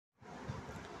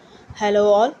Hello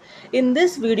all. In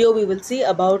this video we will see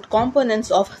about components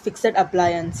of fixed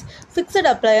appliance. Fixed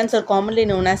appliance, or commonly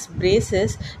known as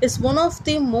braces, is one of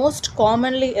the most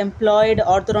commonly employed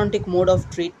orthodontic mode of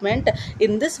treatment.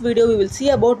 In this video we will see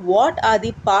about what are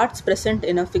the parts present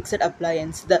in a fixed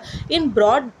appliance. In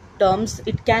broad terms,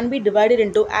 it can be divided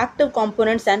into active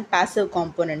components and passive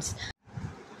components.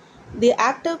 The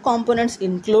active components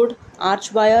include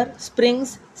arch wire,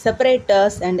 springs,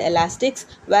 separators and elastics,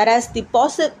 whereas the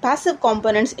passive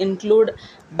components include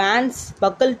bands,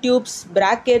 buccal tubes,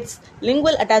 brackets,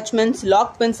 lingual attachments,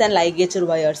 lock pins and ligature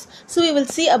wires. So we will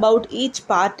see about each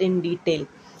part in detail.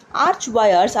 Arch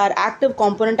wires are active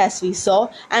component as we saw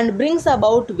and brings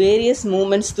about various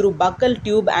movements through buccal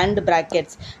tube and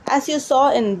brackets. As you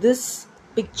saw in this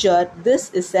picture,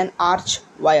 this is an arch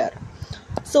wire.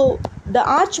 So the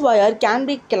arch wire can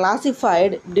be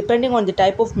classified depending on the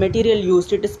type of material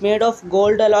used. It is made of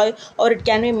gold alloy or it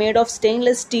can be made of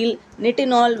stainless steel,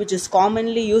 nitinol, which is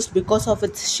commonly used because of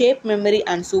its shape memory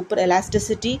and super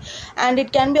elasticity, and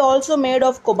it can be also made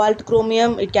of cobalt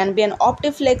chromium. It can be an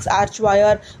optiflex arch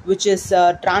wire, which is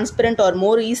transparent or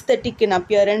more aesthetic in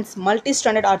appearance.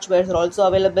 Multi-stranded arch wires are also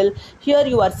available. Here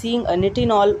you are seeing a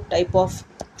nitinol type of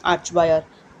arch wire.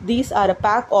 These are a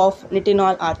pack of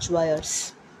nitinol arch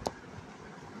wires.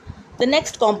 The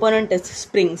next component is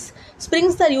springs.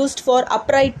 Springs are used for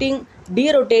uprighting,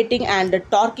 derotating and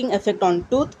torquing effect on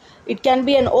tooth. It can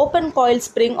be an open coil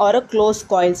spring or a closed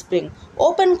coil spring.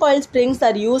 Open coil springs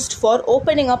are used for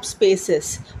opening up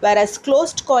spaces, whereas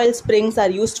closed coil springs are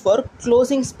used for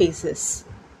closing spaces.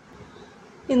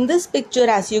 In this picture,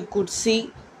 as you could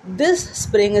see, this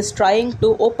spring is trying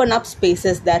to open up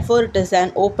spaces, therefore it is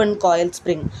an open coil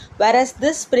spring, whereas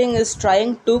this spring is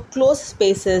trying to close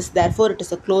spaces, therefore it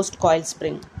is a closed coil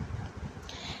spring.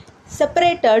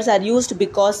 Separators are used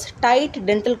because tight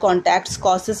dental contacts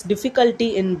causes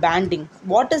difficulty in banding.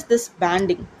 What is this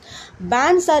banding?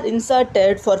 Bands are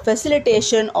inserted for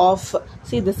facilitation of,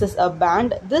 see, this is a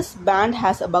band. This band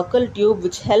has a buccal tube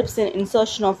which helps in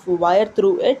insertion of wire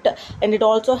through it, and it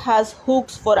also has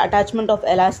hooks for attachment of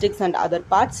elastics and other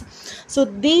parts. So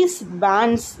these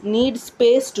bands need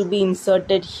space to be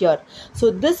inserted here.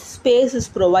 So this space is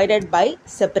provided by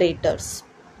separators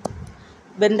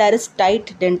when there is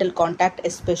tight dental contact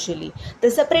especially. The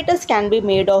separators can be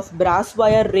made of brass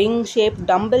wire, ring shaped,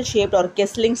 dumbbell shaped or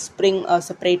Kessling spring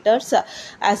separators.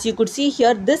 As you could see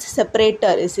here, this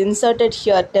separator is inserted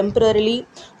here temporarily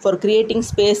for creating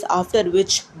space, after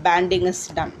which banding is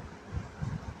done.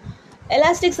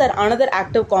 Elastics are another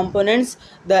active components.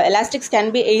 The elastics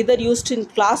can be either used in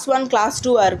class 1, class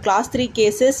 2 or class 3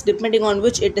 cases depending on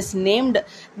which it is named.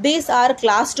 These are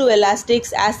class 2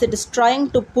 elastics as it is trying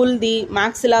to pull the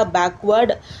maxilla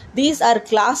backward. These are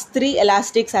class 3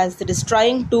 elastics as it is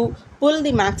trying to pull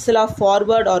the maxilla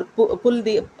forward or pull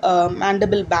the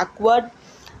mandible backward.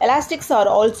 Elastics are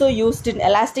also used in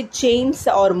elastic chains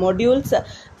or modules.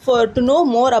 To know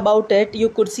more about it, you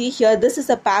could see here, this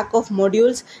is a pack of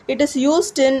modules. It is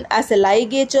used as a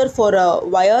ligature for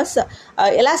wires.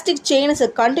 Elastic chain is a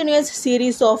continuous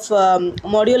series of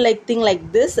module like thing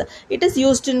like this. It is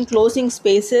used in closing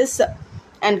spaces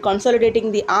and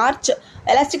consolidating the arch.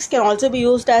 Elastics can also be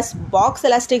used as box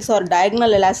elastics or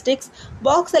diagonal elastics.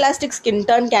 Box elastics in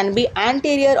turn can be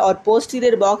anterior or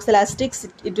posterior box elastics.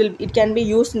 It can be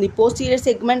used in the posterior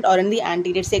segment or in the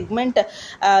anterior segment.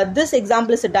 This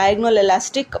example is a diagonal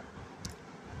elastic.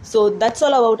 So that's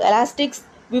all about elastics.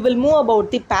 We will move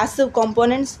about the passive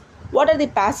components. What are the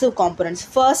passive components?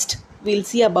 First, we'll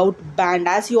see about band.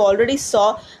 As you already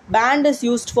saw, band is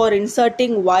used for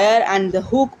inserting wire and the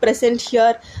hook present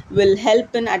here will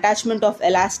help in attachment of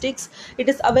elastics. It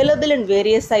is available in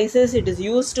various sizes. It is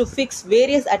used to fix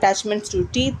various attachments to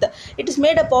teeth. It is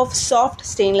made up of soft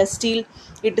stainless steel.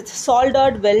 It is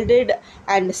soldered, welded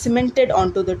and cemented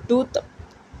onto the tooth.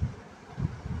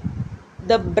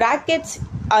 The brackets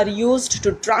are used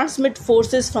to transmit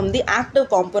forces from the active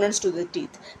components to the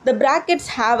teeth. The brackets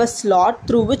have a slot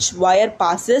through which wire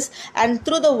passes, and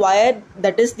through the wire,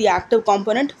 that is the active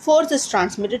component, force is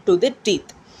transmitted to the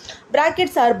teeth.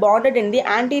 Brackets are bonded in the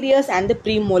anteriors and the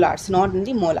premolars, not in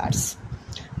the molars.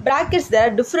 Brackets, there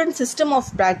are different system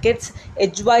of brackets: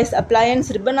 edgewise appliance,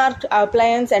 ribbon arc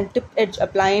appliance and tip edge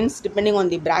appliance depending on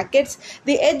the brackets.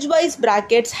 The edgewise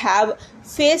brackets have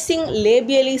facing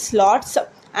labially slots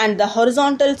and the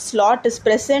horizontal slot is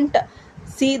present.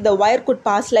 See, the wire could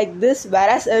pass like this,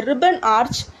 whereas a ribbon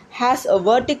arch has a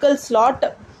vertical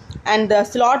slot and the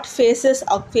slot faces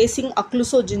facing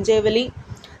occlusogingivally.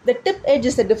 The tip edge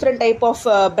is a different type of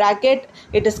bracket.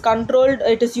 It is controlled.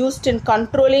 It is used in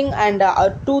controlling and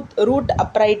tooth root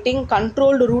uprighting,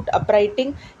 controlled root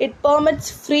uprighting. It permits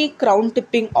free crown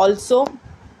tipping also.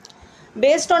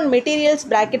 Based on materials,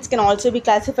 brackets can also be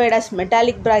classified as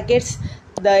metallic brackets.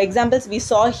 The examples we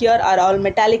saw here are all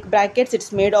metallic brackets.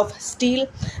 It's made of steel.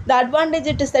 The advantage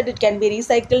it is that it can be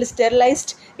recycled,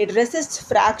 sterilized, it resists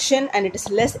fraction, and it is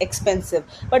less expensive.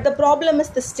 But the problem is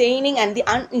the staining and the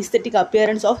unaesthetic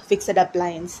appearance of fixed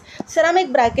appliance.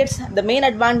 Ceramic brackets, the main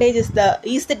advantage is the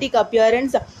aesthetic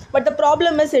appearance, but the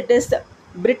problem is it is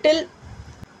brittle.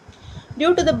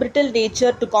 Due to the brittle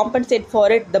nature, to compensate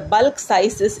for it, the bulk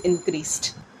size is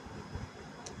increased.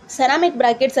 Ceramic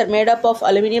brackets are made up of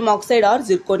aluminum oxide or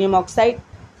zirconium oxide,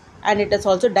 and it is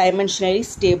also dimensionally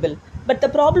stable. But the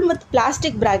problem with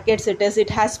plastic brackets it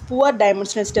has poor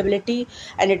dimensional stability,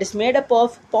 and it is made up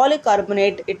of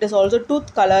polycarbonate. It is also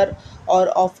tooth color or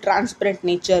of transparent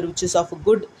nature, which is of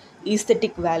good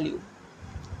aesthetic value.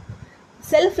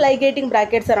 Self-ligating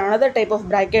brackets are another type of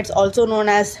brackets, also known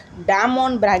as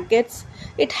dam-on brackets.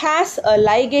 It has a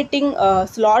ligating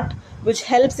slot which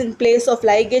helps in place of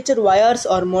ligature wires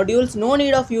or modules. No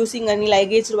need of using any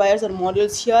ligature wires or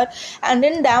modules here. And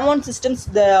in dam-on systems,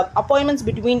 the appointments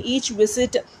between each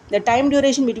visit, the time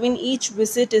duration between each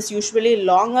visit is usually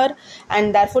longer,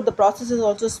 and therefore the process is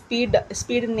also speed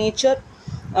in nature.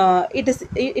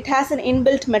 It has an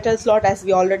inbuilt metal slot, as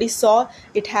we already saw.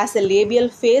 It has a labial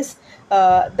face.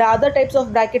 The other types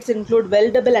of brackets include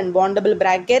weldable and bondable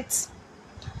brackets.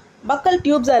 Buccal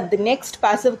tubes are the next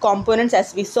passive components.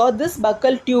 As we saw, this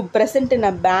buccal tube present in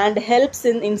a band helps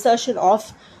in insertion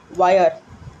of wire.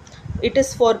 It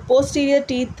is for posterior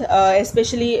teeth,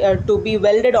 especially to be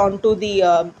welded onto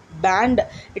the band.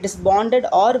 It is bonded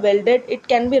or welded. It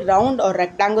can be round or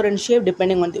rectangular in shape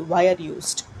depending on the wire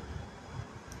used.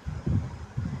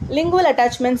 Lingual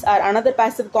attachments are another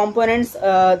passive components.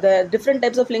 The different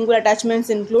types of lingual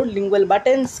attachments include lingual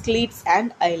buttons, cleats,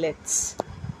 and eyelets.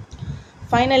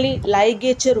 Finally,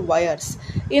 ligature wires.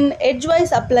 In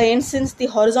edgewise appliance, since the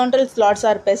horizontal slots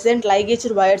are present,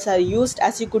 ligature wires are used.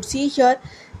 As you could see here,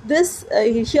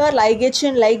 here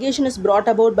ligation is brought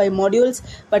about by modules,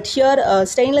 but here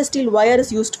stainless steel wire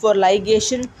is used for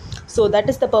ligation. So that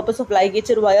is the purpose of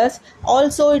ligature wires.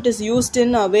 Also, it is used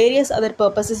in various other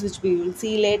purposes which we will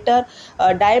see later.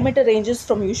 Diameter ranges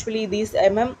from usually these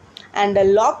and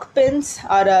lock pins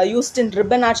are used in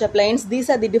ribbon arch appliance. These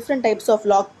are the different types of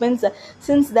lock pins.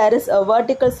 Since there is a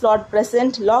vertical slot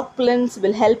present, lock pins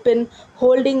will help in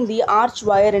holding the arch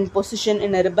wire in position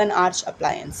in a ribbon arch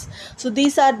appliance. So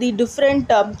these are the different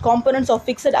components of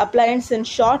fixed appliance. In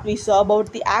short, we saw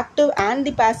about the active and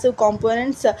the passive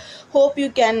components. Hope you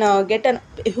can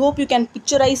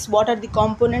picturize what are the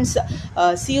components.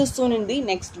 See you soon in the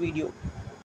next video.